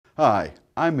Hi,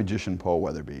 I'm magician Paul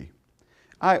Weatherbee.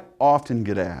 I often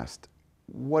get asked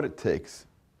what it takes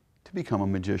to become a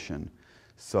magician.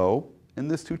 So, in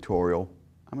this tutorial,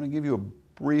 I'm going to give you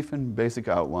a brief and basic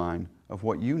outline of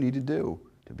what you need to do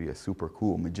to be a super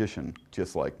cool magician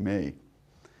just like me.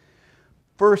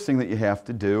 First thing that you have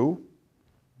to do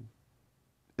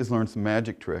is learn some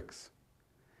magic tricks.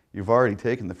 You've already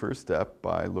taken the first step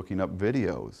by looking up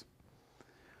videos.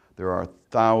 There are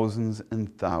thousands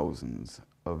and thousands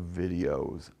of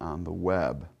videos on the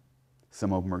web.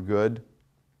 Some of them are good,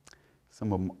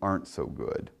 some of them aren't so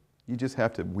good. You just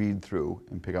have to weed through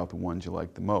and pick out the ones you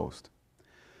like the most.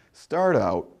 Start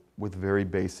out with very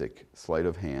basic sleight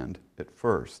of hand at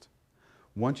first.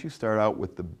 Once you start out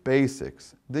with the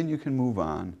basics, then you can move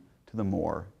on to the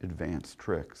more advanced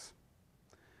tricks.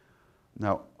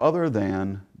 Now, other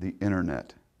than the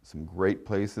internet, some great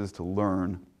places to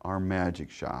learn are magic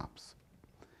shops.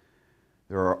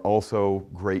 There are also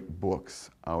great books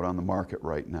out on the market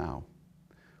right now.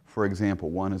 For example,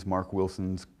 one is Mark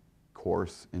Wilson's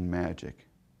Course in Magic.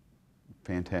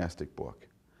 Fantastic book.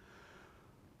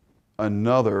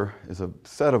 Another is a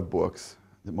set of books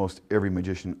that most every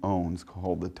magician owns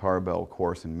called the Tarbell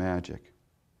Course in Magic.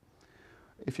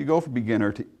 If you go from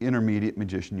beginner to intermediate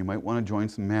magician, you might want to join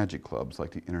some magic clubs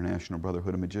like the International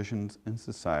Brotherhood of Magicians and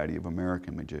Society of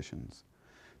American Magicians.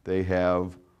 They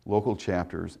have local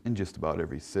chapters in just about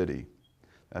every city.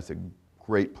 That's a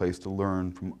great place to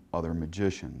learn from other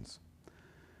magicians.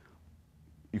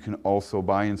 You can also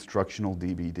buy instructional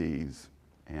DVDs,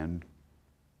 and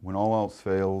when all else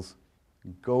fails,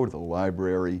 go to the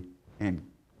library and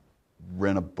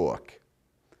rent a book.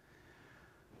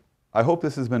 I hope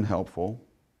this has been helpful.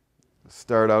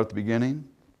 Start out at the beginning,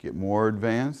 get more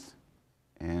advanced,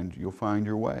 and you'll find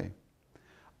your way.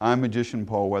 I'm magician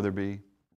Paul Weatherbee.